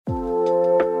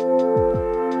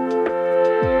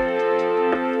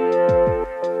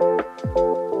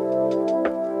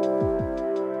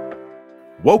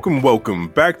Welcome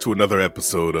back to another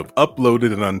episode of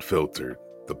Uploaded and Unfiltered,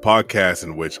 the podcast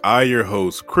in which I, your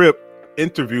host, Crip,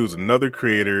 interviews another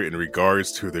creator in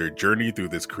regards to their journey through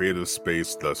this creative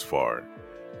space thus far.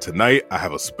 Tonight, I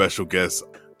have a special guest.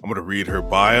 I'm going to read her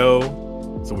bio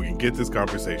so we can get this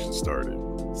conversation started.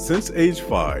 Since age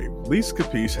 5,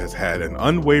 Leesh has had an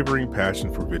unwavering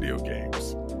passion for video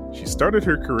games. She started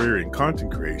her career in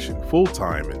content creation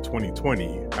full-time in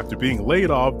 2020 after being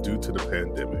laid off due to the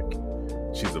pandemic.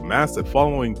 She's amassed a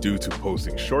following due to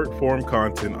posting short-form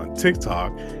content on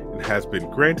TikTok and has been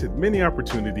granted many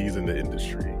opportunities in the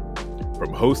industry,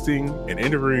 from hosting and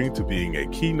interviewing to being a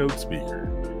keynote speaker.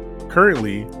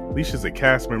 Currently, Leesh is a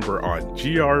cast member on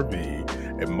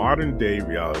GRV, a modern-day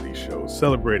reality show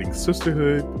celebrating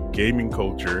sisterhood, gaming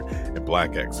culture, and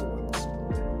Black excellence.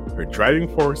 Her driving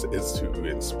force is to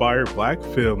inspire Black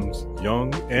films,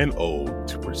 young and old,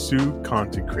 to pursue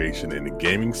content creation in the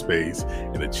gaming space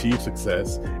and achieve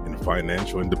success and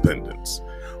financial independence.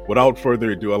 Without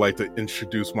further ado, I'd like to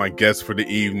introduce my guest for the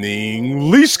evening,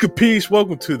 Leesh Capiche.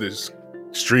 Welcome to this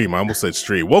stream. I almost said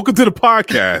stream. Welcome to the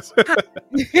podcast.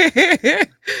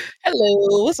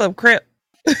 Hello, what's up, Crip?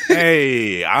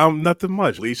 Hey, I'm nothing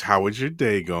much. Leesh, how was your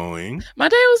day going? My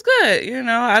day was good.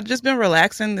 I've just been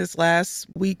relaxing this last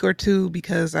week or two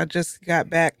because I just got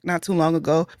back not too long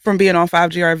ago from being on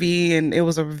 5GRV, and it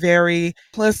was a very,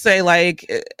 let's say,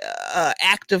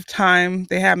 active time.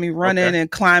 They had me running and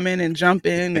climbing and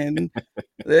jumping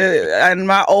and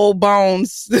my old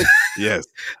bones. Yes,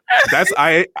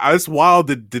 it's wild.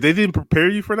 Did they didn't prepare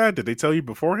you for that? Did they tell you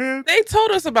beforehand? They told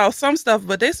us about some stuff,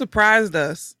 but they surprised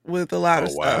us with a lot of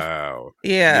stuff. Wow.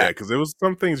 Yeah, because there was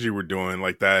some things you were doing,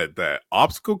 like that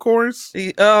obstacle course.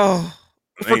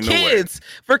 For kids,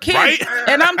 right?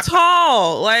 And I'm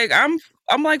tall.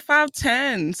 I'm like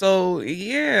 5'10". So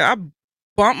yeah, I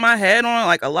bumped my head on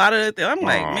like a lot of the. I'm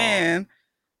like, man.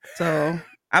 So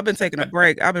I've been taking a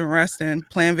break. I've been resting,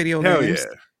 playing video games.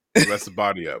 Hell yeah. Rest the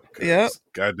body up. Yep.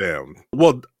 Goddamn.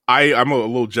 Well, I'm a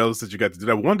little jealous that you got to do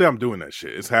that. One day I'm doing that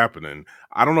shit. It's happening.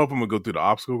 I don't know if I'm gonna go through the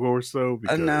obstacle course though,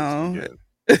 because again,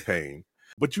 pain.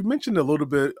 But you mentioned a little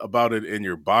bit about it in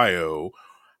your bio.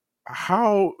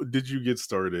 How did you get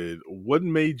started? What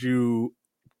made you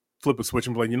flip a switch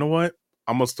and be like, you know what?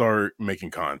 I'm gonna start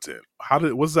making content.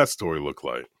 What's that story look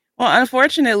like? Well,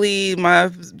 unfortunately,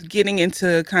 my getting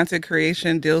into content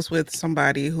creation deals with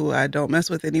somebody who I don't mess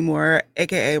with anymore,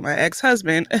 aka my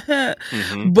ex-husband.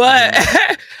 But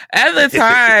at the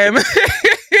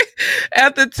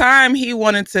time, he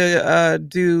wanted to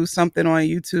do something on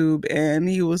YouTube, and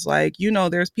he was like,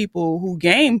 there's people who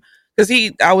game.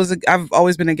 Because I've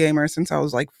always been a gamer since I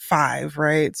was like 5,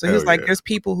 right? So he was like, there's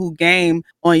people who game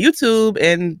on YouTube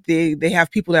and they have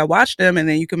people that watch them, and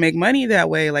then you can make money that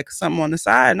way, like something on the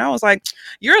side. And I was like,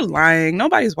 you're lying.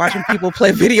 Nobody's watching people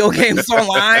play video games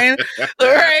online,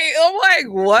 right? I'm like,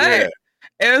 what? Yeah.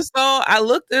 And so I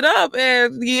looked it up,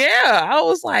 and I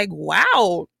was like,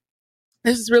 wow,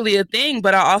 this is really a thing.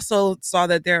 But I also saw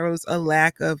that there was a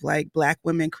lack of like Black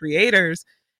women creators,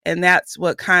 and that's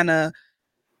what kind of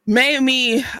made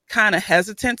me kind of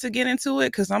hesitant to get into it,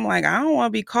 because I'm like, I don't want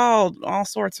to be called all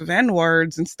sorts of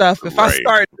N-words and stuff if I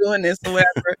start doing this or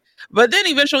whatever. But then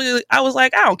eventually I was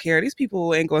like, I don't care. These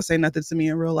people ain't going to say nothing to me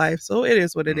in real life. So it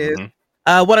is what it is.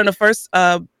 One of the first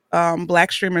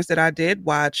Black streamers that I did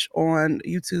watch on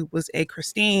YouTube was a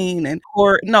Christine and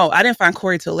I didn't find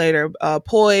Corey till later,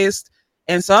 Poised.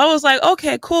 And so I was like,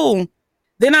 okay, cool.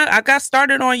 Then I got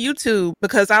started on YouTube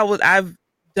because I've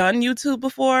done YouTube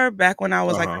before. Back when I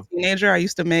was like a teenager, I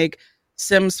used to make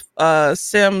Sims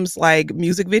like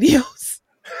music videos.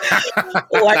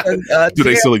 Do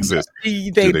they still exist? They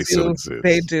do.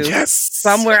 They do. Yes,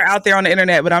 somewhere out there on the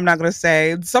internet, but I'm not going to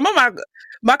say. Some of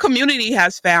my community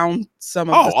has found some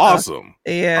of. Oh, awesome!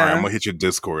 Yeah, all right, I'm gonna hit your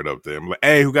Discord up there. I'm like,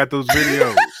 hey, who got those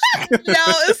videos? No,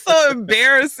 it's so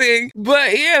embarrassing.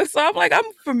 But yeah, so I'm like, I'm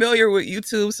familiar with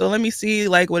YouTube, so let me see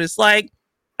like what it's like.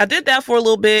 I did that for a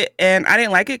little bit, and I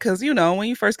didn't like it because, when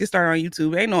you first get started on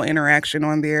YouTube, ain't no interaction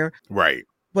on there. Right.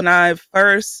 When I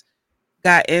first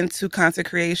got into content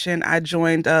creation, I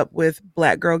joined up with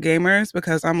Black Girl Gamers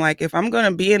because I'm like, if I'm going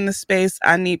to be in this space,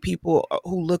 I need people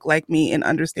who look like me and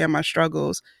understand my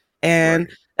struggles. And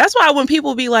that's why when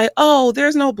people be like, oh,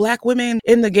 there's no Black women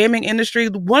in the gaming industry,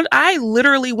 I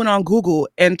literally went on Google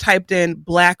and typed in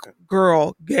Black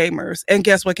Girl Gamers, and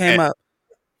guess what came up?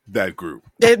 That group.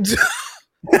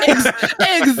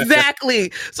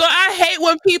 Exactly. So I hate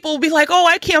when people be like, "Oh,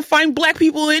 I can't find black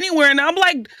people anywhere," and I'm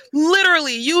like,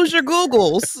 literally, use your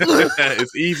Googles.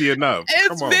 It's easy enough. It's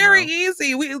Come on very now.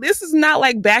 easy. This is not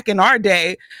like back in our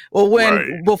day, when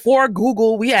Right. before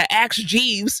Google, we had Ask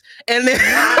Jeeves, and then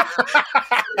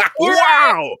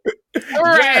Wow.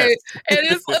 right, Yes. and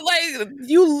it's like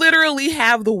you literally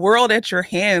have the world at your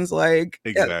hands, like.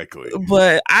 Exactly.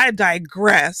 But I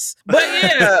digress. But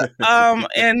yeah,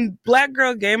 and Black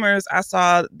Girl Gamers, I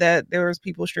saw that there was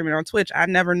people streaming on Twitch. I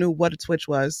never knew what a Twitch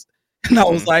was. And I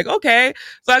was like, okay.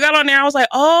 So I got on there. I was like,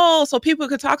 oh, so people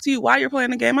could talk to you while you're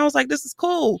playing the game. I was like, this is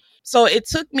cool. So it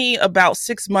took me about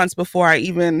 6 months before I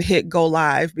even hit go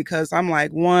live, because I'm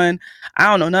like, one, I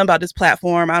don't know nothing about this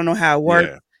platform. I don't know how it works.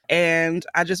 Yeah. And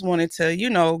I just wanted to,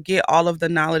 get all of the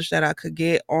knowledge that I could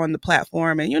get on the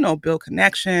platform and, build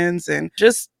connections and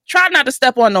just try not to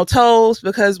step on no toes,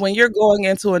 because when you're going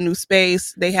into a new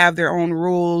space, they have their own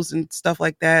rules and stuff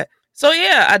like that. So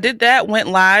yeah, I did that, went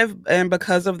live, and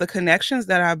because of the connections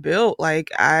that I built,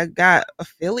 like I got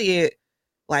affiliate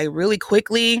like really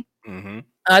quickly. Mm-hmm.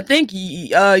 I think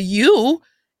you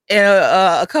and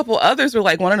a couple others were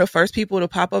like one of the first people to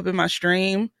pop up in my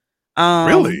stream.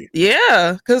 Really?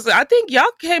 Yeah, because I think y'all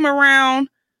came around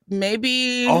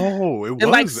maybe Oh, it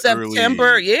in like was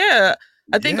September. early. Yeah,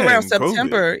 I think Yeah, around in COVID.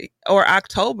 September or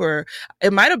October.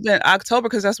 It might have been October,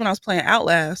 because that's when I was playing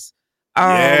Outlast.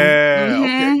 Yeah. Okay.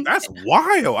 Mhm. That's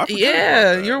wild. I forgot about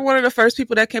Yeah, that. you're one of the first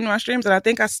people that came to my streams, and I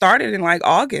think I started in like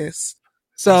August.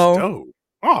 That's So dope.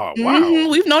 Oh, wow.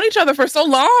 we've known each other for so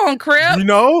long, Crip.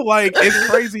 Like it's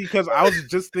crazy because I was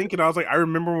just thinking, I was like, I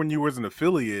remember when you was an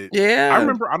affiliate. Yeah. I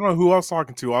remember, I don't know who I was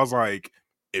talking to. I was like,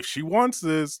 if she wants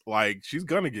this, like, she's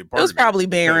gonna get It was part of probably it.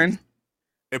 Baron.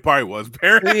 It probably was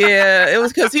Baron. Yeah, it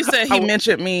was because he said he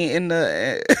mentioned me in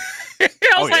the.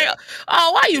 I was like, yeah.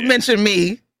 "Oh, why you mention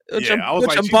me with Yeah, I was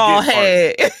like, your she's bald getting part of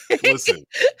head?" it. Listen,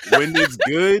 when it's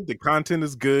good, the content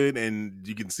is good, and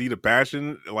you can see the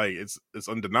passion. Like it's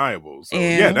undeniable. So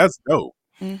yeah, that's dope.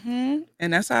 And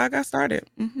that's how I got started.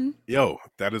 Yo,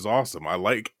 that is awesome. I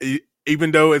like it,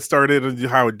 even though it started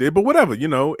how it did, but whatever,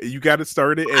 you got it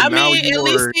started, and I now mean, you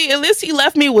are. at least he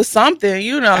left me with something.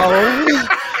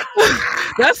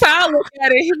 That's how I look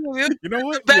at it. It was You know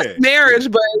what? the best marriage,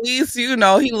 but at least he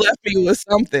left me with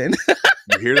something.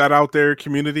 You hear that out there,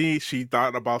 community? She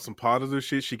thought about some positive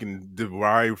shit she can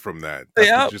derive from that. That's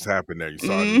what just happened there. You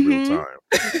saw it in real time.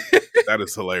 That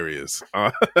is hilarious.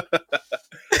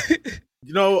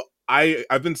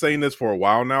 I've been saying this for a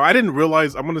while now. I didn't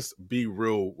realize, I'm gonna be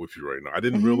real with you right now. I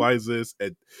didn't realize this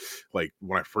at like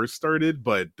when I first started,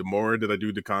 but the more that I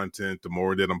do the content, the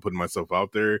more that I'm putting myself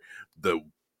out there, the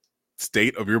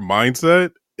state of your mindset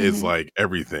is like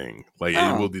everything. Like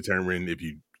it will determine if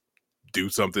you do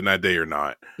something that day or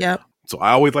not. Yep. So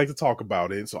I always like to talk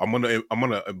about it. So I'm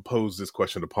gonna impose this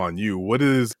question upon you. What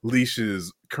does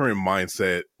Leesh's current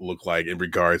mindset look like in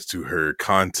regards to her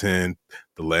content,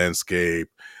 the landscape,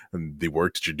 and the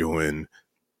work that you're doing?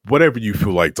 Whatever you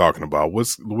feel like talking about.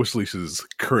 What's Leesh's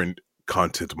current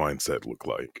content mindset look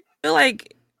like? I feel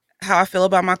like how I feel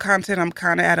about my content, I'm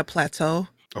kind of at a plateau.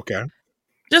 Okay.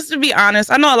 Just to be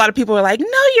honest, I know a lot of people are like, no,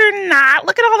 you're not.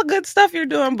 Look at all the good stuff you're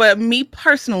doing. But me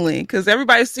personally, because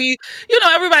everybody sees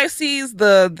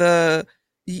the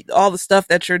all the stuff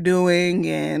that you're doing,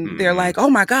 and they're like, oh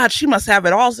my God, she must have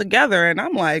it all together. And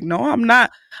I'm like, no, I'm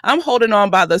not. I'm holding on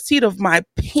by the seat of my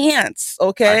pants.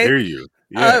 Okay. I hear you.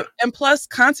 Yeah. And plus,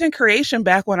 content creation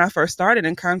back when I first started,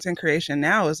 and content creation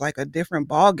now is like a different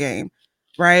ball game.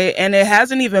 Right. And it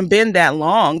hasn't even been that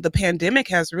long. The pandemic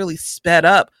has really sped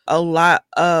up a lot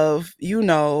of,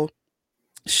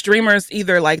 streamers,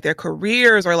 either like their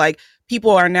careers, or like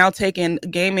people are now taking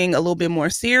gaming a little bit more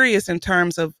serious in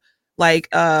terms of like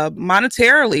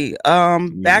monetarily.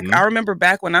 I remember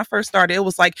back when I first started, it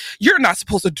was like, you're not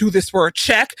supposed to do this for a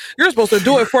check. You're supposed to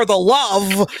do it for the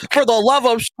love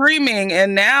of streaming.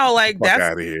 And now like that's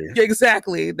out of here.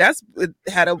 Exactly. It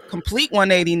had a complete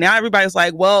 180. Now everybody's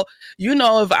like, well,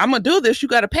 if I'm gonna do this, you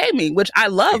gotta pay me, which I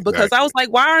love, because I was like,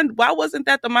 why wasn't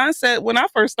that the mindset when I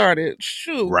first started?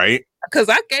 Shoot. Right. Because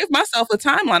I gave myself a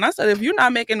timeline. I said, if you're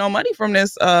not making no money from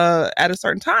this at a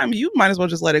certain time, you might as well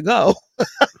just let it go.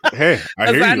 Hey,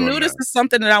 I knew this is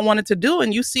something that I wanted to do.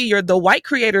 And you see the white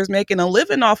creators making a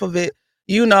living off of it,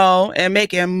 and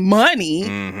making money,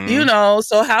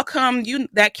 so how come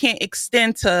that can't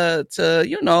extend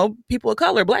to people of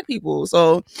color, Black people?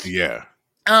 So yeah.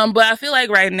 But I feel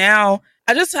like right now,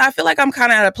 I feel like I'm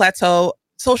kind of at a plateau.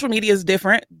 social media is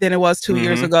different than it was 2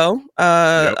 years ago.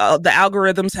 The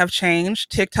algorithms have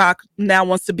changed. TikTok now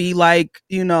wants to be like,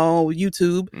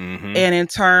 YouTube. And in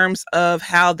terms of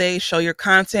how they show your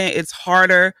content, it's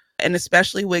harder. And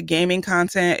especially with gaming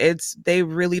content, they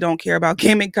really don't care about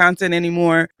gaming content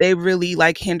anymore. They really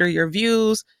like hinder your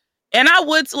views. And I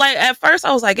would like, at first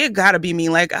I was like, it gotta be me.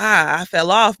 Like, I fell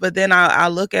off. But then I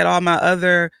look at all my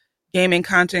other gaming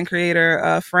content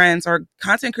creator friends, or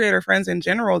content creator friends in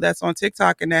general, that's on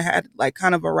TikTok, and that had like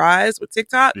kind of a rise with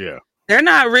TikTok. Yeah. They're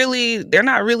not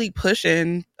really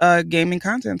pushing gaming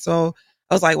content. So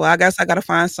I was like, well, I guess I gotta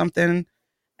find something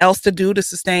else to do to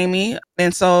sustain me.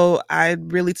 And so I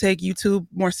really take YouTube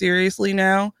more seriously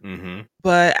now.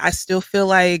 But I still feel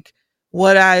like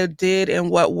what I did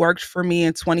and what worked for me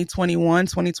in 2021,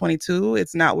 2022,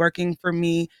 it's not working for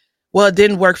me. Well, it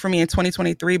didn't work for me in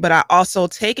 2023, but I also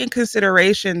take in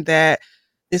consideration that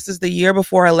this is the year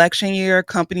before election year.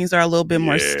 Companies are a little bit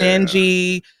more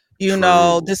stingy.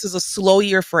 This is a slow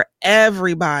year for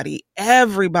everybody.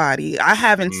 I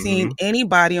haven't seen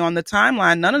anybody on the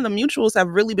timeline. None of the mutuals have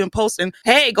really been posting,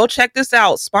 hey, go check this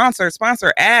out. Sponsor,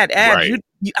 ad. Right.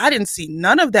 I didn't see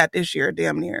none of that this year,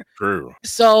 damn near. True.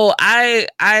 So I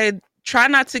try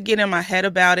not to get in my head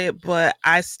about it, but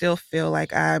I still feel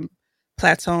like I'm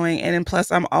plateauing. And then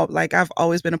plus I've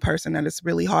always been a person that it's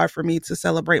really hard for me to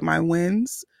celebrate my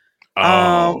wins.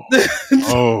 Oh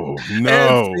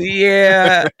no.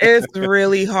 It's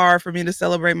really hard for me to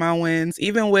celebrate my wins.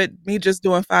 Even with me just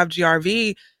doing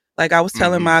 5GRV, like I was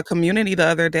telling my community the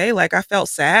other day, like I felt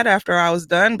sad after I was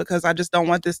done because I just don't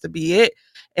want this to be it.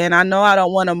 And I know I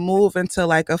don't want to move into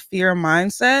like a fear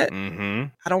mindset.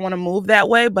 I don't want to move that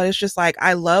way, but it's just like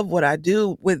I love what I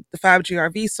do with the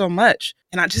 5GRV so much.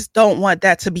 And I just don't want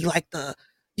that to be like the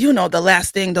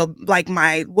last thing, like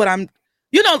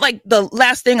the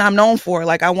last thing I'm known for.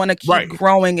 Like I want to keep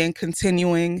growing and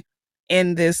continuing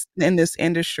in this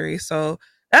industry. So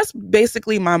that's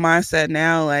basically my mindset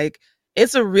now. Like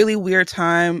it's a really weird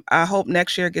time. I hope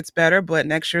next year gets better, but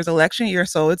next year's election year,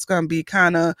 so it's going to be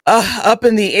kind of up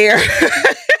in the air.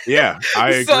 Yeah,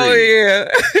 I agree. So yeah.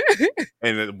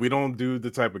 And we don't do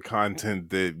the type of content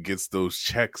that gets those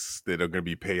checks that are going to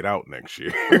be paid out next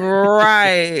year.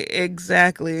 Right,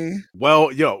 exactly.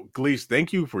 Well, Leesh,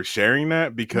 thank you for sharing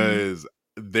that, because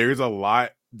there's a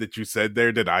lot that you said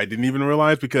there that I didn't even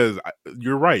realize, because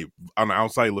you're right. On the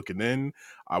outside looking in,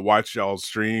 I watched y'all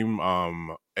stream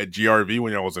at GRV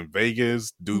when y'all was in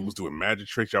Vegas. Dude was doing magic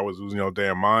tricks. Y'all was losing your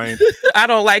damn mind. I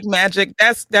don't like magic.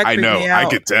 That I know. me out. I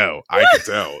could tell.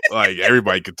 Like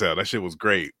everybody could tell. That shit was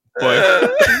great.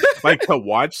 But like to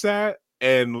watch that,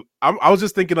 and I was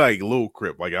just thinking like Lil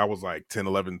Crip, like I was like 10,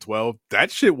 11, 12.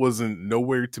 That shit wasn't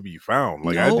nowhere to be found.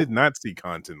 Like I did not see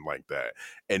content like that.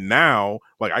 And now,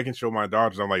 like I can show my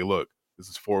daughters, I'm like, look, this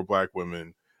is 4 Black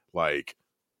women like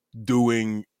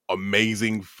doing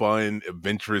amazing, fun,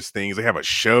 adventurous things. They have a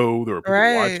show. There are people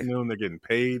watching them. They're getting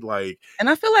paid. Like, and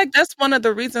I feel like that's one of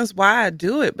the reasons why I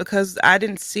do it, because I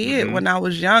didn't see it when I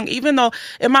was young. Even though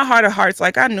in my heart of hearts,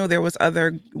 like I knew there was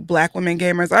other Black women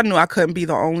gamers. I knew I couldn't be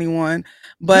the only one.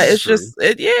 But it's just,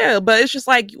 but it's just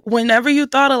like whenever you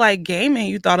thought of like gaming,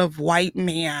 you thought of white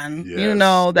man.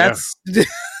 That's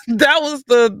that was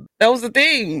the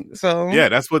thing. So yeah,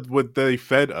 that's what they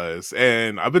fed us.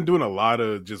 And I've been doing a lot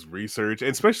of just research,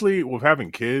 and especially with having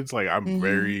kids. Like I'm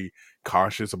very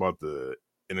cautious about the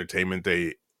entertainment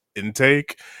they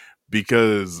intake,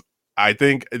 because I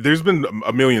think there's been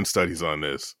a million studies on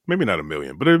this. Maybe not a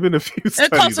million, but there have been a few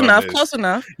studies on this. Close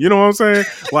enough. You know what I'm saying?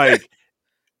 Like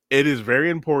it is very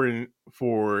important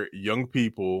for young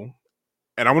people,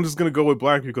 and I'm just gonna go with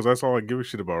Black people because that's all I give a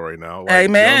shit about right now. Like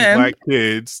young Black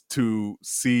kids to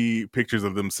see pictures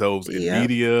of themselves in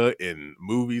media, in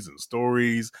movies and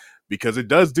stories, because it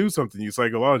does do something you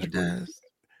psychologically.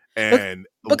 And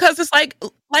because it's like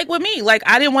with me, like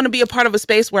I didn't want to be a part of a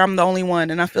space where I'm the only one,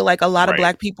 and I feel like a lot of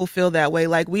Black people feel that way.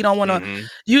 Like we don't want to,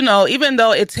 even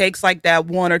though it takes like that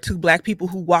 1 or 2 Black people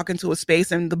who walk into a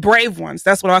space, and the brave ones,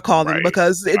 that's what I call them,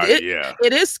 because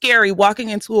it is scary walking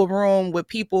into a room with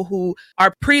people who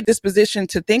are predispositioned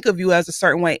to think of you as a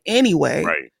certain way anyway.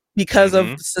 Because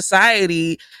of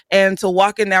society, and to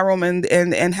walk in that room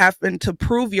and having to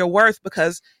prove your worth,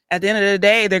 because at the end of the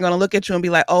day, they're going to look at you and be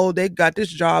like, oh, they got this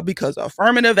job because of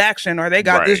affirmative action, or they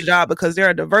got this job because they're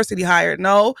a diversity hire.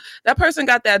 No, that person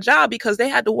got that job because they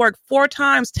had to work 4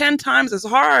 times, 10 times as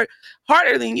harder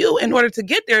than you in order to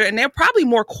get there. And they're probably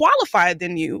more qualified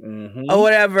than you or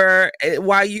whatever.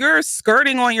 While you're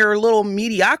skirting on your little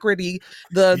mediocrity,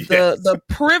 the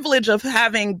privilege of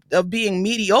being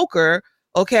mediocre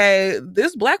okay,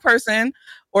 this Black person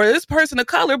or this person of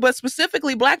color, but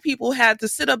specifically Black people, had to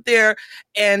sit up there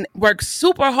and work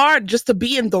super hard just to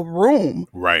be in the room.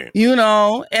 Right. You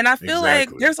know, and I feel like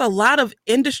Exactly. there's a lot of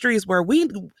industries where we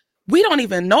don't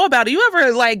even know about it. You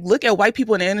ever like look at white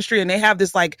people in the industry and they have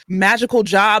this like magical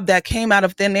job that came out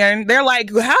of thin air, and they're like,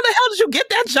 how the hell did you get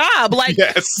that job? Like,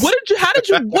 Yes. what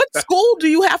school do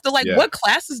you have to, like, Yeah. what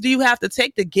classes do you have to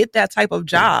take to get that type of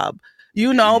job?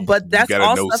 You know, but that's gotta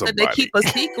all know stuff that they somebody. keep a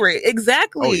secret.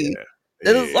 Exactly. Oh yeah.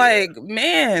 It was like,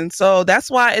 man, so that's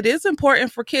why it is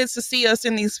important for kids to see us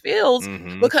in these fields,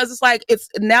 because it's like, it's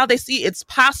now they see it's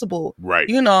possible. Right.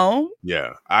 You know?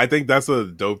 Yeah. I think that's a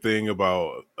dope thing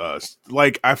about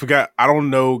like, I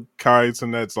don't know Kai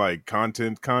Cenat's like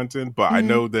content, but I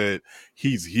know that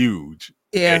he's huge.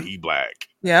 Yeah. And he Black.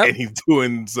 Yeah. And he's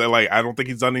doing, so like, I don't think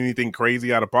he's done anything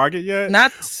crazy out of pocket yet.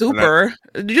 Not super.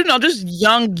 You know, just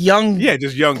young. Yeah,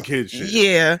 just young kid shit.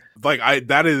 Yeah. Like,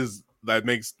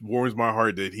 that warms my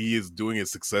heart that he is doing it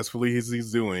successfully as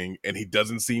he's doing, and he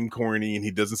doesn't seem corny, and he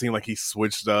doesn't seem like he's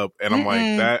switched up. And I'm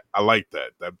like, I like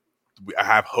that. I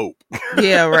have hope.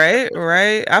 Yeah, right.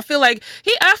 I feel like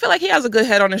he has a good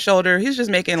head on his shoulder. He's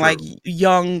just making like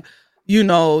young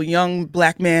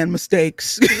Black man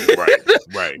mistakes.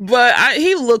 Right. But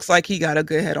he looks like he got a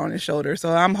good head on his shoulder.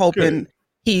 So I'm hoping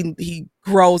he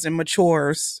grows and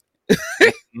matures.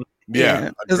 Yeah,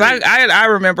 because I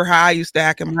remember how I used to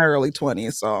act in my early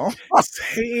 20s. So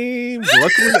same.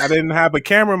 Luckily, I didn't have a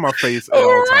camera in my face at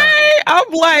all times.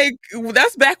 I'm like,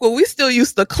 that's back when we still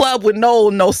used to club with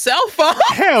no cell phone.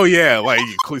 Hell yeah, like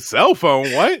cell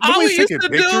phone. What? All we used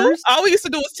to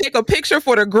do was take a picture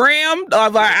for the gram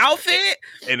of our outfit,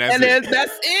 and then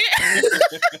that's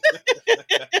it.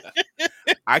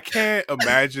 I can't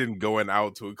imagine going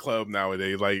out to a club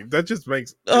nowadays. Like, that just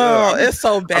makes it's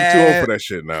so bad. I'm too old for that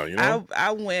shit now. You know,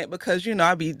 I went because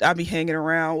I be hanging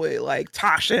around with like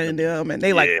Tasha and them, and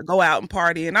they like to go out and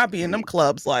party, and I be in them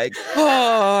clubs like,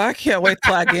 oh, I can't wait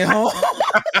till I get home.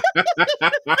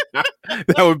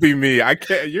 That would be me. I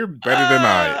can't. You're better than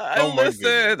I. Oh my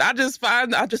listen, I just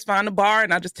find a bar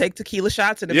and I just take tequila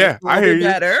shots, and it makes a little bit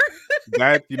better.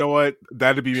 That, you know what?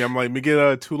 That'd be me. I'm like, let me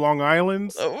get 2 Long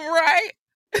Islands, right?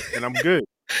 And I'm good.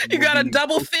 You got a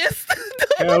double fist?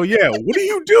 Hell yeah! What are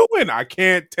you doing? I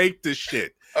can't take this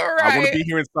shit. All right. I want to be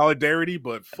here in solidarity,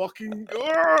 but fucking.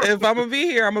 If I'm gonna be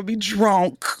here, I'm gonna be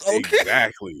drunk. Okay.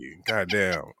 Exactly.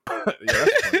 Goddamn. Yeah,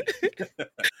 that's funny.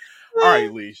 All right,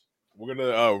 Leesh. We're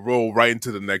gonna roll right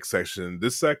into the next section.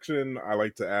 This section, I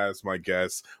like to ask my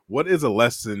guests, what is a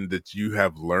lesson that you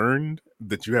have learned,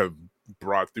 that you have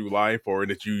brought through life, or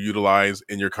that you utilize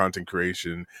in your content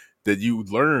creation, that you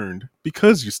learned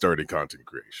because you started content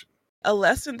creation? A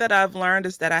lesson that I've learned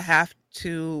is that I have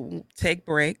to take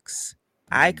breaks.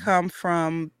 I come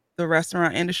from the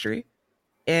restaurant industry,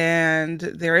 and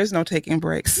there is no taking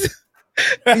breaks.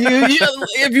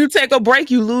 If you take a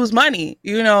break, you lose money,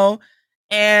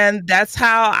 and that's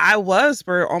how I was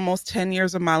for almost 10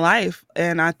 years of my life.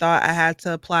 And I thought I had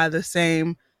to apply the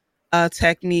same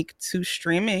technique to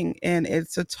streaming, and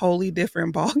it's a totally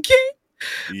different ballgame.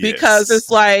 Because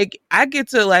it's like, I get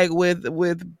to, like,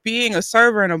 with being a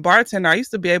server and a bartender, I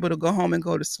used to be able to go home and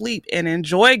go to sleep and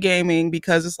enjoy gaming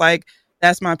because it's like,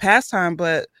 that's my pastime.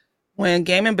 But when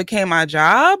gaming became my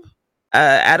job,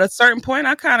 at a certain point,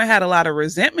 I kind of had a lot of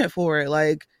resentment for it.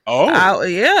 Like,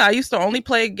 I used to only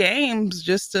play games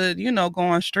just to, go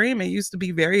on stream. It used to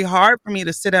be very hard for me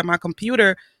to sit at my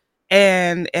computer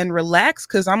and relax,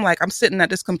 because I'm like, I'm sitting at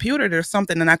this computer, there's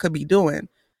something that I could be doing.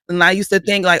 And I used to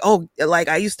think like,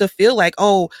 I used to feel like,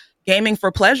 gaming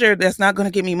for pleasure, that's not going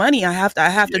to give me money. I have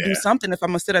to do something if I'm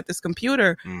going to sit at this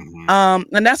computer.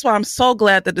 And that's why I'm so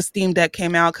glad that the Steam Deck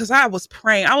came out, because I was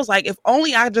praying. I was like, if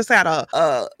only I just had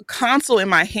a console in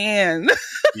my hand.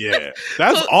 Yeah,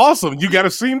 that's awesome. You got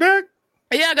a Steam Deck?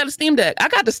 Yeah, I got a Steam Deck. I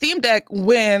got the Steam Deck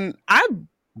when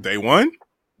Day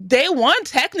one,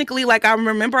 technically. Like, I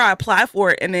remember I applied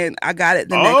for it, and then I got it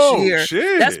the next year.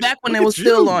 Shit. That's back when it was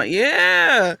still on.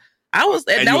 Yeah. I was,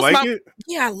 and that you was like it?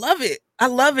 Yeah, I love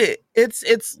it.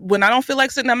 It's when I don't feel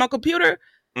like sitting at my computer,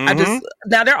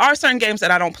 now there are certain games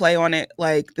that I don't play on it,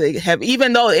 like they have,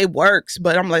 even though it works,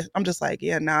 but I'm just like,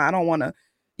 yeah, nah, I don't want to,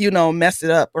 mess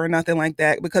it up or nothing like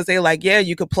that, because they're like, yeah,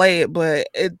 you could play it, but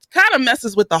it kind of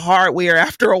messes with the hardware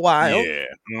after a while.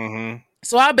 Yeah.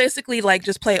 So I basically like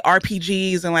just play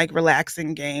RPGs and like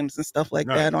relaxing games and stuff like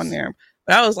that on there.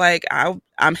 But I was like,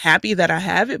 I'm happy that I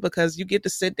have it, because you get to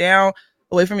sit down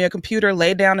away from your computer,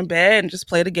 lay down in bed, and just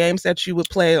play the games that you would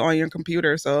play on your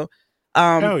computer. So,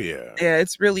 hell yeah. Yeah,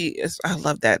 I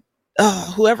love that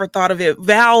whoever thought of it,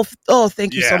 Valve. Oh,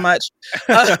 thank you so much.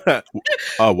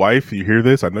 Wife, you hear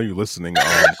this? I know you're listening.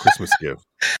 Christmas gift.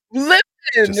 Listen,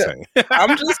 Just saying.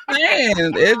 I'm just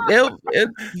saying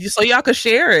so y'all could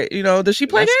share it. Does she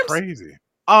play That's games? Crazy.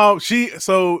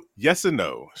 Yes and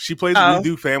no. She plays. We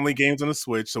do family games on the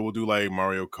Switch, so we'll do like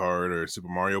Mario Kart or Super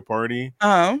Mario Party.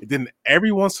 And then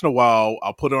every once in a while,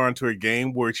 I'll put her onto a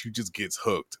game where she just gets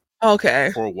hooked. Okay.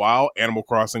 For a while, Animal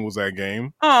Crossing was that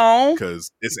game. Oh,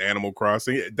 because it's Animal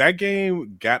Crossing. That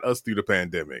game got us through the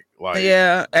pandemic. Like,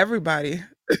 yeah, everybody.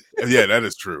 Yeah, that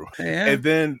is true. Yeah. And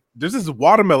then there's this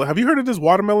watermelon. Have you heard of this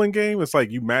watermelon game? It's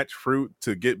like you match fruit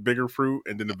to get bigger fruit,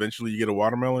 and then eventually you get a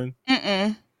watermelon.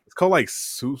 It's called like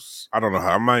Seuss. I don't know how.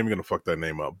 I'm not even gonna fuck that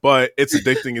name up, but it's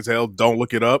addicting as hell. Don't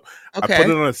look it up. Okay. I put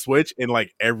it on a Switch, and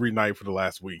like every night for the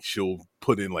last week, she'll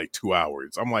put in like 2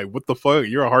 hours. I'm like, what the fuck?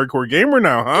 You're a hardcore gamer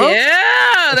now, huh?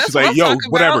 Yeah, that's she's like, yo,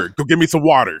 whatever. Go get me some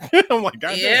water. I'm like,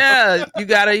 God yeah, you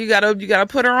gotta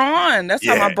put her on. That's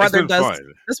how my brother does.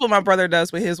 Fun. That's what my brother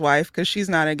does with his wife because she's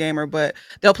not a gamer, but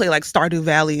they'll play like Stardew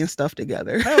Valley and stuff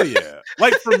together. Hell yeah!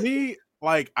 Like for me,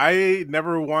 like I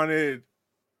never wanted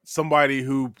somebody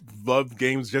who loved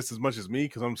games just as much as me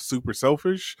because I'm super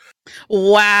selfish.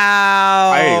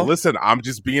 Wow. Hey, listen, I'm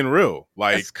just being real.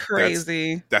 Like that's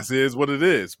crazy. That is what it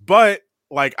is. But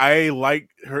like I like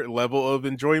her level of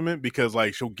enjoyment because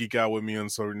like she'll geek out with me on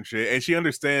certain shit, and she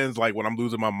understands like when I'm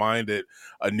losing my mind that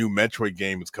a new Metroid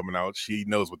game is coming out. She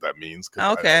knows what that means.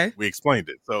 Okay, we explained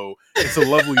it, so it's a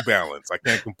lovely balance. I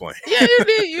can't complain. Yeah,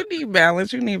 you need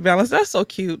balance. You need balance. That's so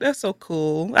cute. That's so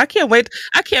cool. I can't wait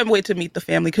to meet the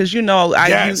family because you know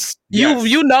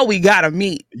you know we gotta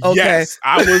meet. Okay. Yes,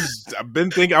 I've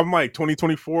been thinking. I'm like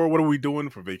 2024. What are we doing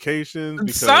for vacations?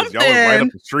 Because y'all are right up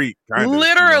the street.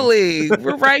 Literally.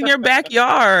 We're right in your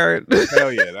backyard.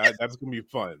 Hell yeah, that's gonna be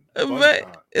fun. But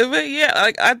yeah,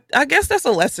 like I guess that's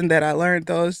a lesson that I learned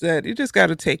though, is that you just got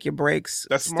to take your breaks.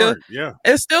 That's smart. Yeah,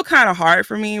 it's still kind of hard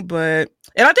for me, and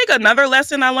I think another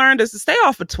lesson I learned is to stay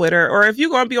off of Twitter, or if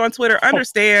you're gonna be on Twitter,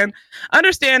 understand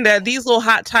that these little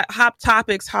hot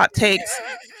topics, hot takes.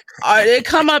 They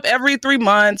come up every 3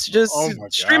 months. Just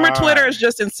streamer Twitter is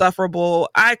just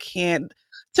insufferable. I can't.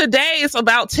 Today it's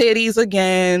about titties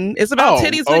again. It's about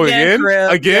titties again.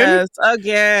 Again? Yes,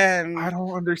 again. I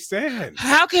don't understand.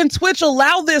 How can Twitch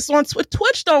allow this on Twitch?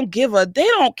 Twitch don't give a. They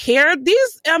don't care.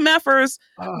 These MFers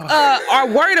are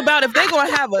worried about if they're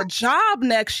gonna have a job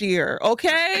next year.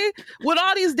 Okay, with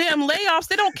all these damn layoffs,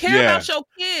 they don't care about your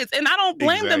kids, and I don't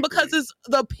blame them because it's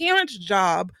the parent's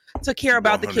job to care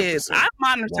about 100%. The kids. I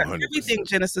monitor 100%. Everything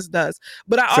Genesis does,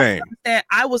 but I also understand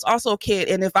I was also a kid,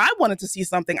 and if I wanted to see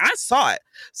something, I saw it.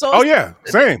 So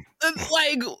same.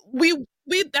 Like we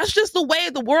that's just the way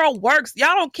the world works.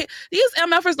 Y'all don't care. These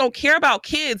MFers don't care about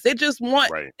kids. They just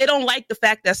want. They don't like the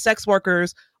fact that sex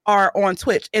workers are on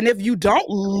Twitch, and if you don't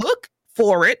look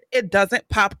for it, it doesn't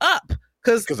pop up.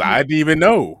 Because I didn't even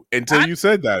know until you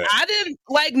said that. I didn't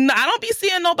I don't be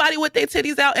seeing nobody with their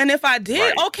titties out. And if I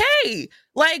did, okay.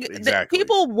 Like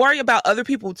people worry about other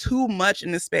people too much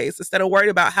in this space instead of worried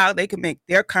about how they can make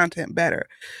their content better.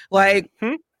 Like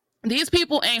these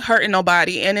people ain't hurting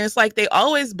nobody. And it's like they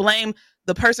always blame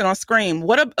the person on screen.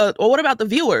 What about the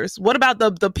viewers? What about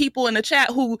the people in the chat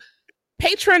who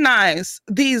patronize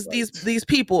these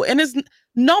people? And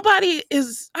nobody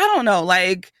is, I don't know,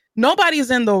 like nobody's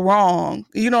in the wrong.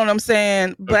 You know what I'm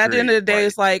saying? But at the end of the day,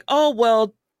 it's like, oh,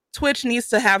 well, Twitch needs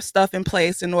to have stuff in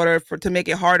place in order to make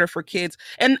it harder for kids.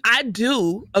 And I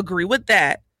do agree with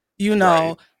that,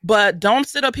 but don't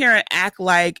sit up here and act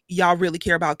like y'all really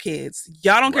care about kids.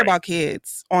 Y'all don't care about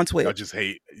kids on Twitch. Y'all just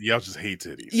hate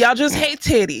titties. Y'all just hate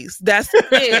titties. That's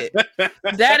it.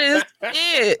 That is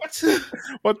it.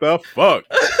 What the fuck?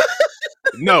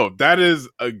 No, that is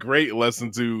a great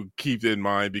lesson to keep in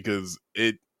mind because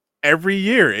every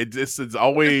year it's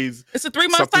always it's a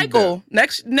 3-month cycle.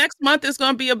 Next month is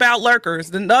going to be about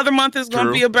lurkers. Another month is going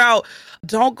to be about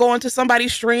don't go into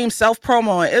somebody's stream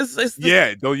self-promo. It's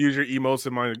don't use your emotes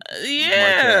in my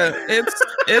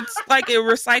it's like it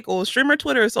recycles. Streamer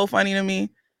Twitter is so funny to me,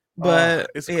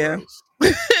 but it's gross.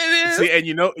 It is. See, and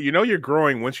you know you're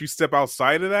growing once you step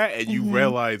outside of that and you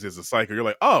realize it's a cycle. You're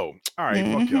like, oh, all right,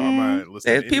 fuck y'all. I'm not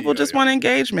listening. People just want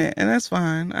engagement, and that's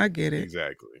fine. I get it.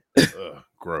 Exactly.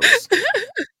 Gross.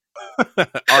 All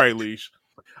right, Leesh.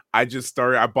 I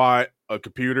bought a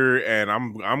computer and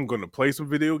I'm gonna play some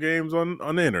video games on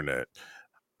the internet.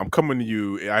 I'm coming to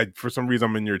you. For some reason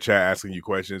I'm in your chat asking you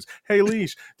questions. Hey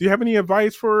Leesh, do you have any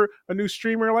advice for a new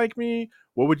streamer like me?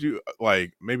 What would you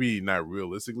like? Maybe not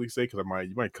realistically say because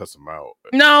you might cuss them out.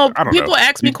 No, people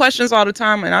ask me questions all the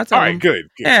time, and I tell them. All right,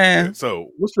 good. So,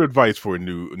 what's your advice for a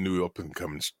new up and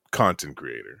coming content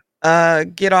creator?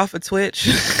 Get off of Twitch.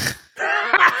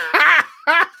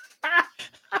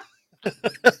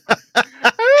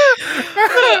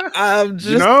 I'm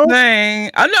just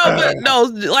saying. I know, but no,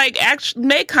 like actually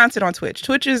make content on Twitch.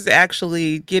 Twitch is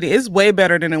actually it's way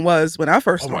better than it was when I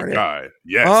first started. Oh my god.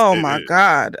 Yes. Oh my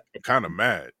god. I'm kind of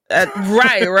mad.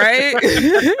 Right.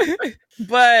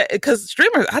 But because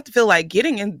streamers, I feel like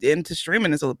getting into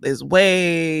streaming is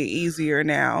way easier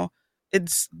now.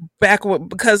 It's backward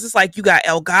because it's like you got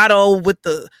Elgato with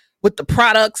the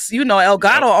products. You know,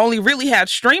 Elgato only really had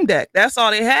Stream Deck. That's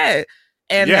all they had.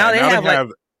 And now they have like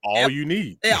all you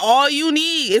need. All you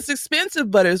need. It's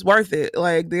expensive, but it's worth it.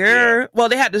 Like they had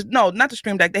not the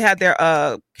Stream Deck. They had their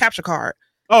capture card.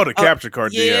 Oh, the capture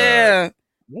card. Yeah.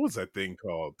 What was that thing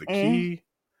called? The key?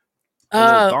 The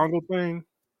dongle thing?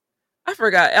 I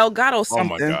forgot. Elgato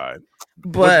something. Oh my god.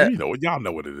 But y'all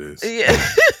know what it is. Yeah.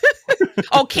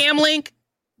 Cam Link.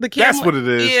 That's what it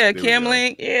is. Yeah, Cam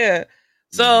Link. Yeah.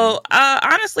 So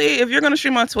honestly, if you're gonna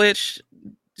stream on Twitch,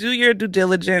 do your due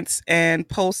diligence and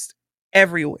post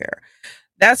everywhere.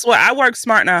 That's what I work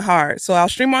smart, not hard. So I'll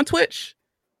stream on Twitch.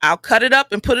 I'll cut it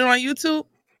up and put it on YouTube.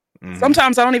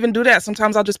 Sometimes I don't even do that.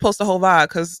 Sometimes I'll just post the whole VOD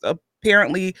because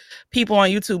apparently people on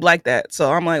YouTube like that.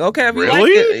 So I'm like, okay, if you like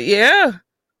it, yeah.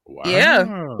 Wow. Yeah.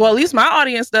 Well, at least my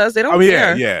audience does. They don't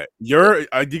care. Yeah. You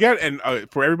got, and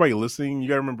for everybody listening, you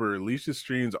got to remember, Leesh's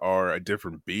streams are a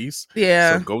different beast.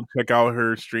 Yeah. So go check out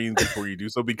her streams before you do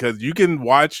so, because you can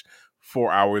watch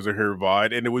 4 hours of her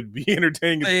VOD and it would be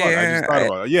entertaining as fuck. I just thought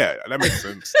about it. Yeah, that makes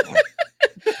sense.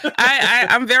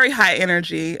 I'm very high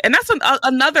energy, and that's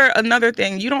another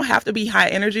thing. You don't have to be high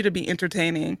energy to be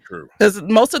entertaining. True. Because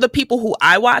most of the people who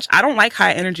I watch, I don't like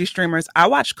high energy streamers. I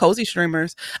watch cozy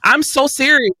streamers. I'm so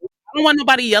serious. I don't want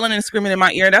nobody yelling and screaming in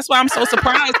my ear. That's why I'm so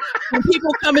surprised when people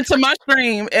come into my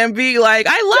stream and be like,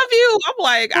 "I love you." I'm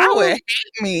like, I would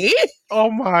hate me.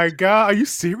 Oh my god, are you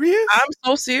serious? I'm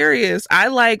so serious. I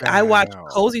watch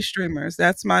cozy streamers.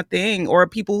 That's my thing. Or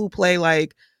people who play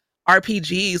like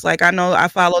RPGs. Like I know I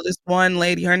follow this one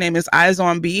lady. Her name is Eyes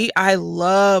on B. I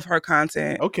love her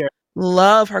content. Okay.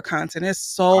 Love her content. It's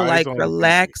so like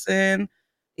relaxing.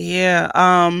 B. Yeah.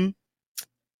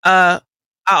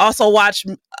 I also watch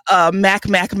Mac.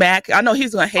 I know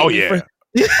he's gonna hate me for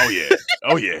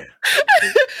Oh yeah.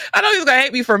 I know he's gonna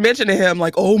hate me for mentioning him.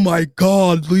 Like, oh my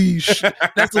god, Leesh.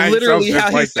 That's literally how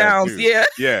he sounds. Yeah.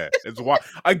 Yeah. It's wild.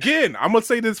 Again, I'm gonna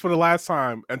say this for the last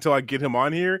time until I get him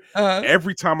on here.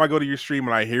 Every time I go to your stream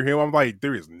and I hear him, I'm like,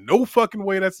 there is no fucking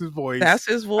way that's his voice. That's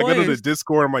his voice. I go to the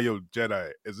Discord, I'm like, yo, Jedi,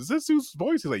 is this his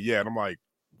voice? He's like, yeah. And I'm like,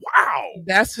 wow.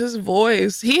 That's his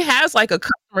voice. He has like a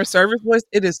customer service voice.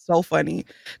 It is so funny.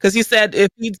 Because he said if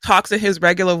he talks in his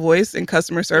regular voice in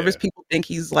customer service, people think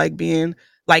he's like being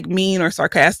like mean or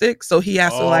sarcastic. So he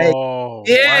has to like,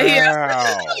 he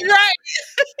has to, right.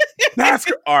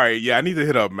 That's all right. Yeah, I need to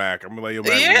hit up Mac. I'm gonna let you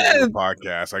Mac the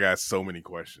podcast. I got so many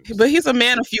questions. But he's a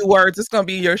man of few words. It's gonna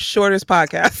be your shortest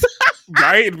podcast.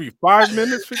 Right? It'll be 5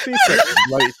 minutes, 15 seconds.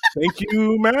 Like, thank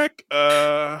you, Mac.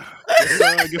 I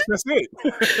guess that's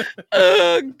it.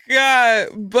 Oh god.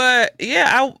 But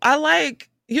yeah, I like,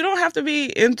 you don't have to be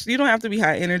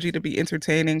high energy to be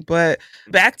entertaining, but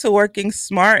back to working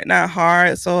smart, not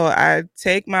hard. So I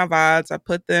take my VODs, I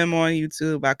put them on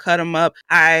YouTube, I cut them up,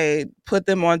 I put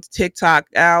them on TikTok.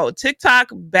 Now, TikTok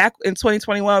back in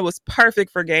 2021 was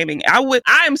perfect for gaming.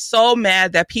 I'm so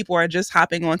mad that people are just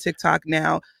hopping on TikTok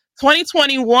now.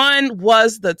 2021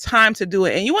 was the time to do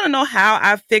it. And you want to know how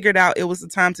I figured out it was the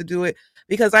time to do it?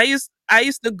 Because I used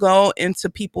to go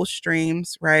into people's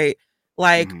streams, right?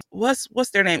 Like what's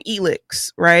their name?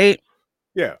 Elix, right?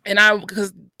 Yeah. And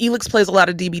because Elix plays a lot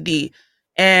of DBD,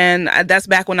 and that's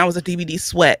back when I was a DBD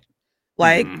sweat,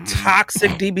 like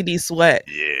toxic DBD sweat.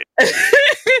 Yeah.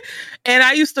 And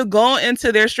I used to go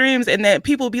into their streams, and then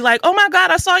people would be like, "Oh my god,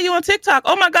 I saw you on TikTok.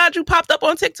 Oh my god, you popped up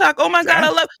on TikTok. Oh my god, I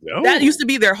love." That used to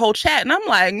be their whole chat, and I'm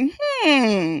like,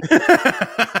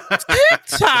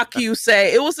 TikTok, you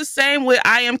say? It was the same with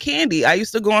I Am Candy. I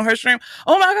used to go on her stream.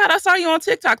 Oh my god, I saw you on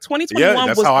TikTok. 2021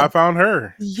 that's how I found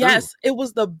her. Yes, True. It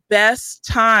was the best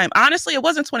time. Honestly, it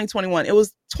wasn't 2021. It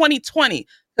was 2020,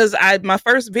 because my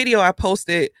first video I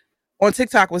posted on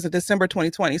TikTok was in December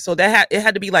 2020. So it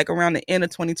had to be like around the end of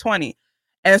 2020.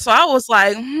 And so I was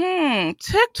like,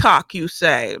 TikTok, you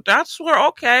say? That's where,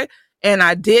 okay. And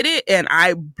I did it and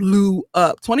I blew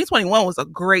up. 2021 was a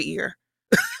great year.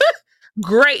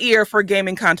 Great year for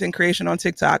gaming content creation on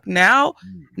TikTok. Now,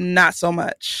 not so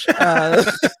much. Not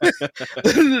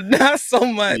so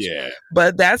much. Yeah.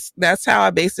 But that's how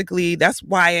that's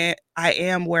why I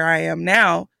am where I am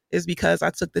now, is because I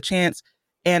took the chance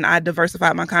and I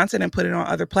diversified my content and put it on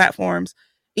other platforms.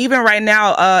 even right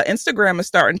now, Instagram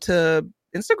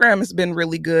has been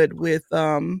really good with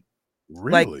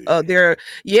Really?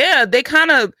 they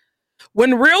kind of,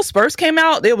 when Reels first came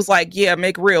out, it was like, yeah,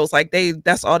 make Reels. Like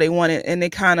that's all they wanted. And they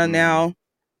kind of now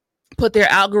put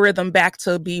their algorithm back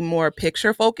to be more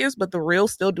picture focused, but the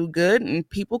Reels still do good. And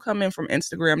people come in from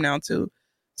Instagram now too.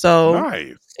 So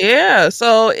Nice. yeah.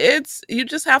 So you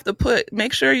just have to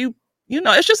make sure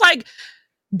it's just like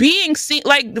being seen,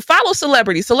 like follow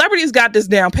celebrities. Celebrities got this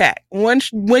down pat. When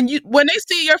they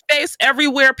see your face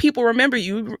everywhere, people remember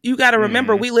you. You got to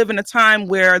remember, we live in a time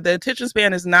where the attention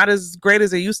span is not as great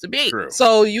as it used to be. True.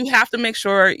 So you have to make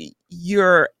sure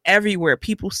you're everywhere.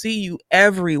 People see you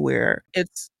everywhere.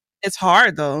 It's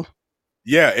hard though.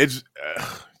 Yeah, it's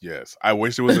yes. I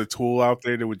wish there was a tool out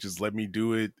there that would just let me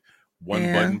do it.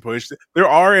 One button push. There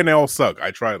are, and they all suck.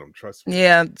 I tried them. Trust me.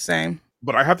 Yeah, same.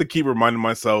 But I have to keep reminding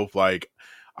myself, like,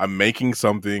 I'm making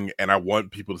something and I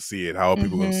want people to see it. How are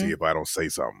people going to see it if I don't say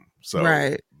something? So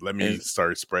let me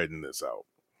start spreading this out.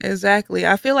 Exactly.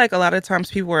 I feel like a lot of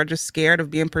times people are just scared of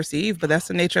being perceived, but that's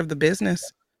the nature of the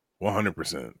business.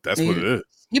 100%. That's what it is.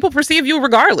 People perceive you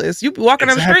regardless. You walking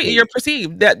on the street and you're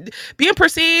perceived. That being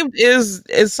perceived is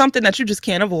something that you just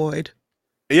can't avoid.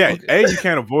 Yeah. A, you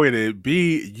can't avoid it.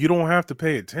 B, you don't have to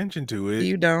pay attention to it.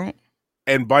 You don't.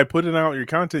 And by putting out your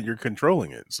content, you're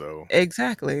controlling it. So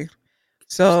exactly.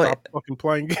 So stop fucking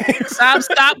playing games. stop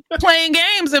playing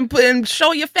games and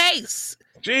show your face.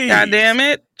 Jeez. God damn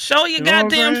it. Show your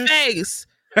goddamn face.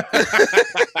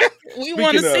 We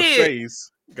want to see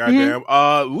face, it. Goddamn.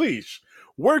 Leesh,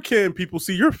 where can people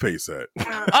see your face at?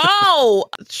 Oh,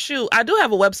 shoot. I do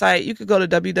have a website. You could go to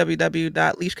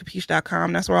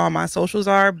www.leeshcapiche.com. That's where all my socials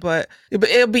are, but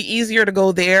it'll be easier to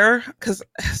go there because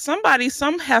some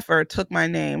heifer took my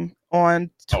name on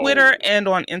Twitter and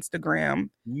on Instagram.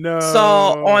 No.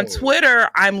 So on Twitter,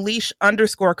 I'm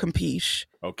Leesh_Capiche.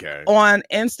 Okay. On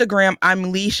Instagram,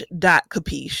 I'm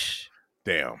Leesh.Capiche.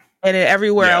 Damn. And then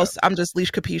everywhere else, I'm just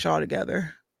Leesh Capiche all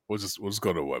together. We'll just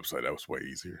go to the website. That was way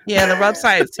easier. Yeah, the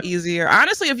website's easier.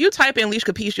 Honestly, if you type in Leesh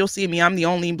Capiche, you'll see me. I'm the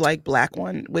only black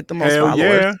one with the most followers.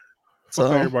 Yeah. So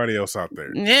fuck everybody else out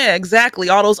there. Yeah, exactly.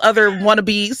 All those other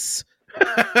wannabes.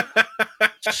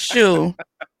 Shoo.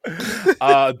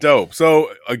 Dope.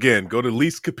 So again, go to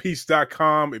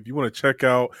leeshcapiche.com if you want to check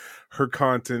out her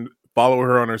content. Follow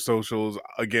her on her socials.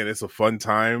 Again, it's a fun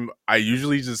time. I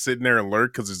usually just sit in there and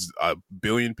lurk because it's a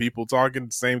billion people talking at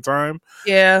the same time.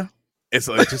 Yeah. It's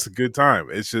just a good time.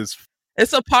 It's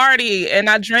a party, and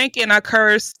I drink and I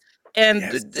curse, and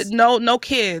no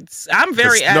kids. I'm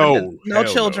very adamant. No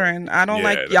children. No. I don't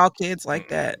like y'all kids like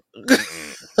that.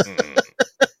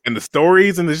 And the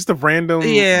stories and just the random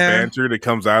banter that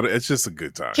comes out, it's just a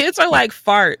good time. Kids are like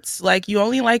farts. Like, you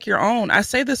only like your own. I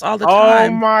say this all the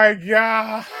time. Oh my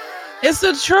God. It's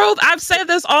the truth. I've said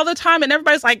this all the time, and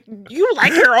everybody's like, you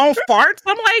like your own farts?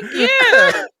 I'm like,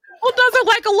 yeah. Who doesn't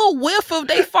like a little whiff of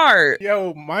they fart?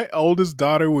 Yo, my oldest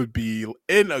daughter would be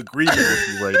in agreement with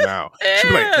you right now. She'd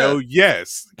be like, hell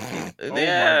yes. Oh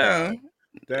my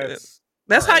God.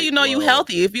 That's how you know you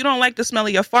healthy. If you don't like the smell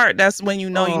of your fart, that's when you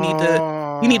know you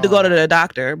need to go to the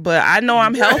doctor. But I know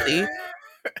I'm healthy.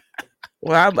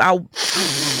 Well,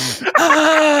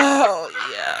 oh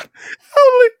yeah.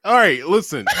 All right,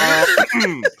 listen.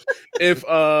 If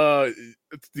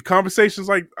the conversation's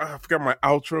like, I forgot my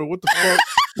outro. What the fuck?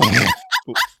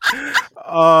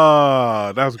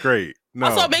 That was great. No,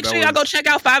 also, make sure y'all go check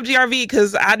out 5GRV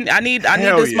because I need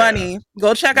this money.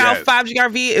 Go check out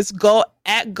 5GRV. It's go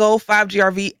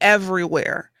 5GRV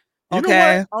everywhere.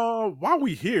 Okay. You know what? While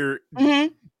we here,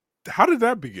 how did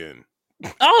that begin?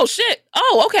 Oh shit!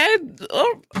 Oh, okay.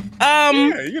 Yeah,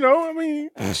 I mean,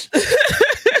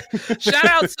 shout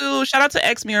out to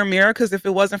X Mirror because if it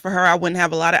wasn't for her, I wouldn't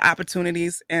have a lot of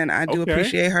opportunities, and I do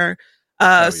appreciate her.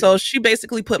 So she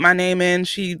basically put my name in.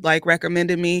 She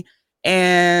recommended me,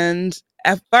 and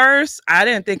at first I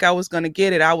didn't think I was gonna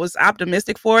get it. I was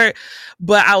optimistic for it,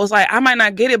 but I was like, I might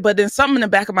not get it. But then something in the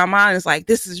back of my mind is like,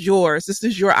 this is yours. This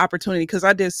is your opportunity because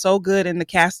I did so good in the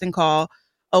casting call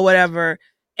or whatever.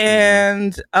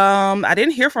 And I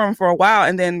didn't hear from him for a while.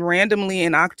 And then randomly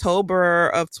in October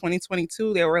of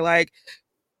 2022, they were like,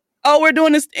 oh, we're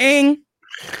doing this thing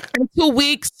in 2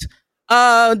 weeks.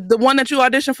 The one that you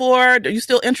auditioned for, are you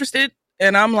still interested?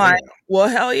 And I'm like, well,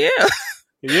 hell yeah.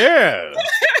 Yeah.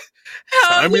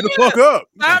 Sign me the fuck up.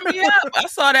 Sign me up. I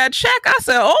saw that check. I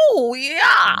said, oh,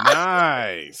 yeah.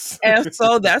 Nice. And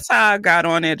so that's how I got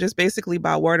on it, just basically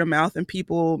by word of mouth and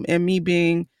people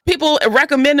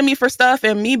recommending me for stuff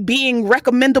and me being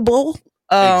recommendable.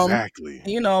 Exactly.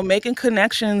 Making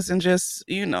connections and just,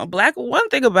 one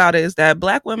thing about it is that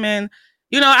Black women,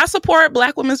 I support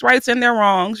Black women's rights and their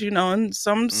wrongs, and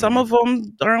some of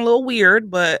them are a little weird,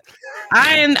 but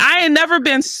I ain't never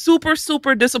been super,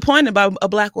 super disappointed by a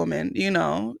Black woman,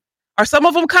 Are some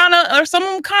of them kind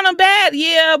of bad?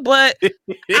 Yeah, but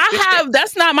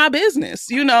that's not my business,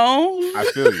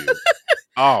 I feel you.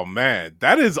 Oh man,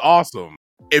 that is awesome.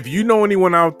 If you know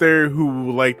anyone out there who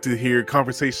would like to hear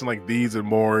conversation like these and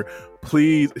more,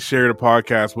 please share the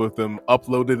podcast with them.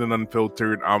 Uploaded and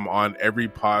Unfiltered. I'm on every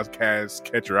podcast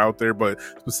catcher out there, but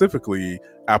specifically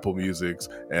Apple Music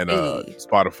and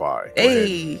Spotify. Go ahead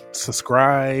and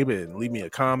subscribe and leave me a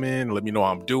comment. Let me know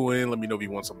how I'm doing. Let me know if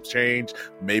you want some change.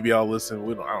 Maybe I'll listen.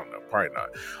 I don't know. Probably not.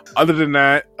 Other than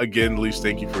that, again, Leesh,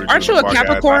 thank you for. Aren't you a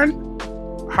Capricorn?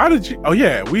 How did you? Oh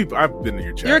yeah, I've been in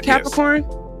your chat. You're a Capricorn?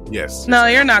 Yes. No,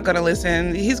 you're not gonna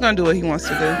listen. He's gonna do what he wants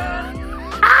to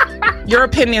do. Your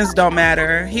opinions don't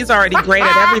matter. He's already great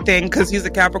at everything because he's a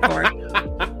Capricorn.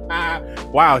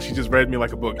 Wow, she just read me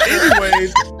like a book.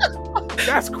 Anyways,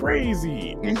 that's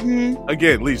crazy.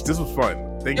 Again, Leesh, this was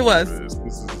fun. Thank you. It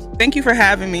was. Thank you for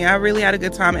having me. I really had a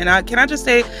good time. And can I just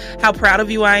say how proud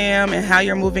of you I am and how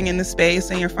you're moving in the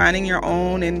space and you're finding your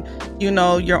own and,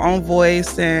 your own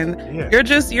voice. And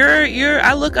you're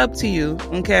I look up to you.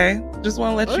 Okay. Just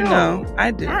want to let you know.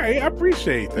 I do. All right. I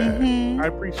appreciate that. I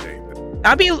appreciate that.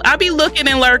 I'll be looking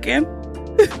and lurking.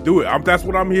 Do it. That's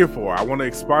what I'm here for. I want to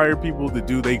inspire people to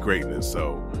do their greatness.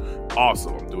 So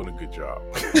awesome. I'm doing a good job.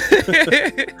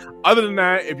 Other than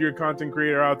that, if you're a content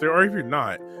creator out there, or if you're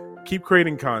not, keep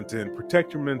creating content,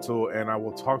 protect your mental, and I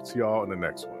will talk to y'all in the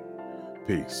next one.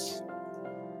 Peace.